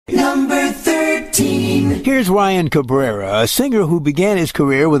Here's Ryan Cabrera, a singer who began his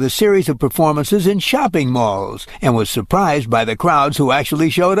career with a series of performances in shopping malls and was surprised by the crowds who actually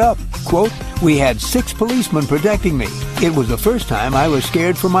showed up. Quote, "We had 6 policemen protecting me. It was the first time I was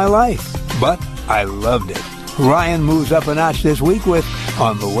scared for my life, but I loved it." Ryan moves up a notch this week with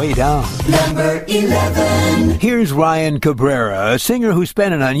On the Way Down. Number 11. Here's Ryan Cabrera, a singer who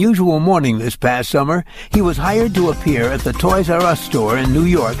spent an unusual morning this past summer. He was hired to appear at the Toys R Us store in New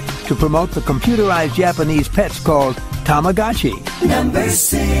York to promote the computerized Japanese pets called Tamagotchi. Number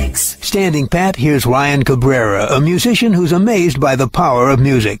 6. Standing pat, here's Ryan Cabrera, a musician who's amazed by the power of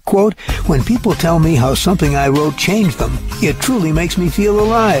music. Quote, "When people tell me how something I wrote changed them, it truly makes me feel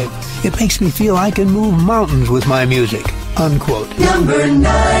alive. It makes me feel I can move mountains with my music." Unquote. Number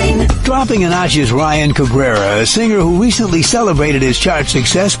 9. Dropping a notch is Ryan Cabrera, a singer who recently celebrated his chart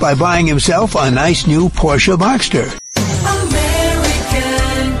success by buying himself a nice new Porsche Boxster.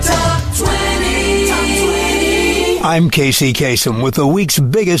 American Top 20. I'm Casey Kasem with the week's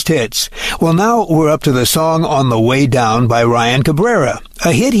biggest hits. Well, now we're up to the song On the Way Down by Ryan Cabrera.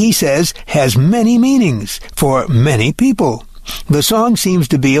 A hit, he says, has many meanings for many people. The song seems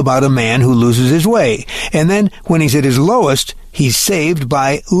to be about a man who loses his way, and then when he's at his lowest, he's saved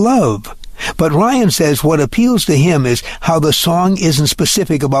by love. But Ryan says what appeals to him is how the song isn't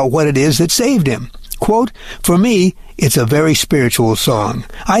specific about what it is that saved him. Quote, "For me, it's a very spiritual song.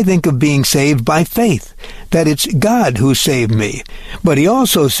 I think of being saved by faith, that it's God who saved me." But he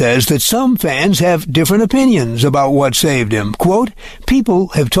also says that some fans have different opinions about what saved him. Quote, "People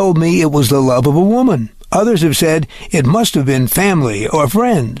have told me it was the love of a woman. Others have said it must have been family or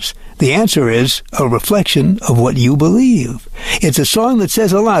friends. The answer is a reflection of what you believe." It's a song that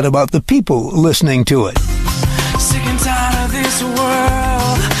says a lot about the people listening to it. Sick and tired of this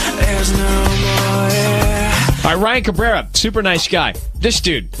world, there's no more air. All right, Ryan Cabrera, super nice guy. This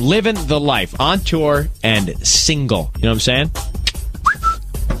dude, living the life, on tour and single. You know what I'm saying?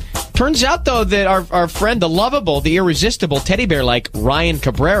 Turns out, though, that our friend, the lovable, the irresistible teddy bear like Ryan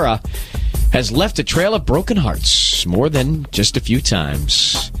Cabrera, has left a trail of broken hearts more than just a few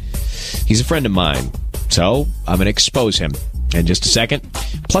times. He's a friend of mine, so I'm going to expose him in just a second.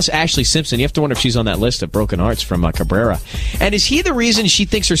 Plus, Ashley Simpson, you have to wonder if she's on that list of broken hearts from Cabrera. And is he the reason she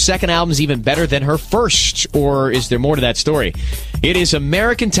thinks her second album is even better than her first? Or is there more to that story? It is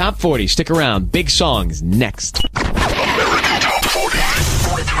American Top 40. Stick around. Big songs next. American Top 40.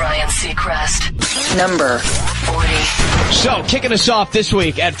 With Ryan Seacrest. Number 40. So, kicking us off this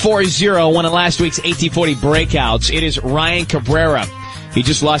week at 40, one of last week's AT40 breakouts, it is Ryan Cabrera. He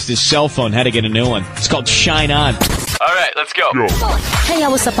just lost his cell phone, had to get a new one. It's called Shine On. All right, let's go. Hey,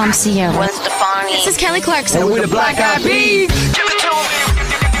 y'all, what's up? I'm Sierra. Gwen Stefani. This is Kelly Clarkson. And we're the Black Eyed Peas. Give it to me.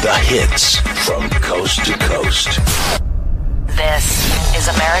 The hits from coast to coast. This is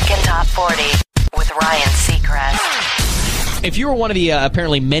American Top 40 with Ryan Seacrest. If you were one of the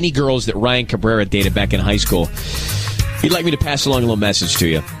apparently many girls that Ryan Cabrera dated back in high school, he'd like me to pass along a little message to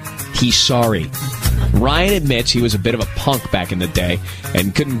you. He's sorry. Ryan admits he was a bit of a punk back in the day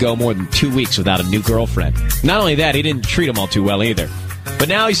and couldn't go more than 2 weeks without a new girlfriend. Not only that, he didn't treat them all too well either. But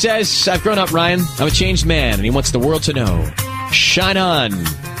now he says, "I've grown up, Ryan. I'm a changed man," and he wants the world to know. Shine on.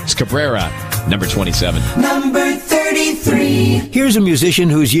 It's Cabrera, number 27. Number 33. Here's a musician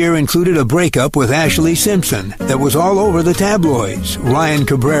whose year included a breakup with Ashley Simpson that was all over the tabloids. Ryan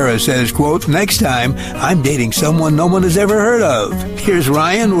Cabrera says, quote, "Next time, I'm dating someone no one has ever heard of." Here's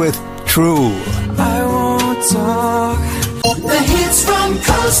Ryan with True. I won't talk. The hits from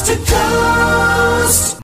coast to coast.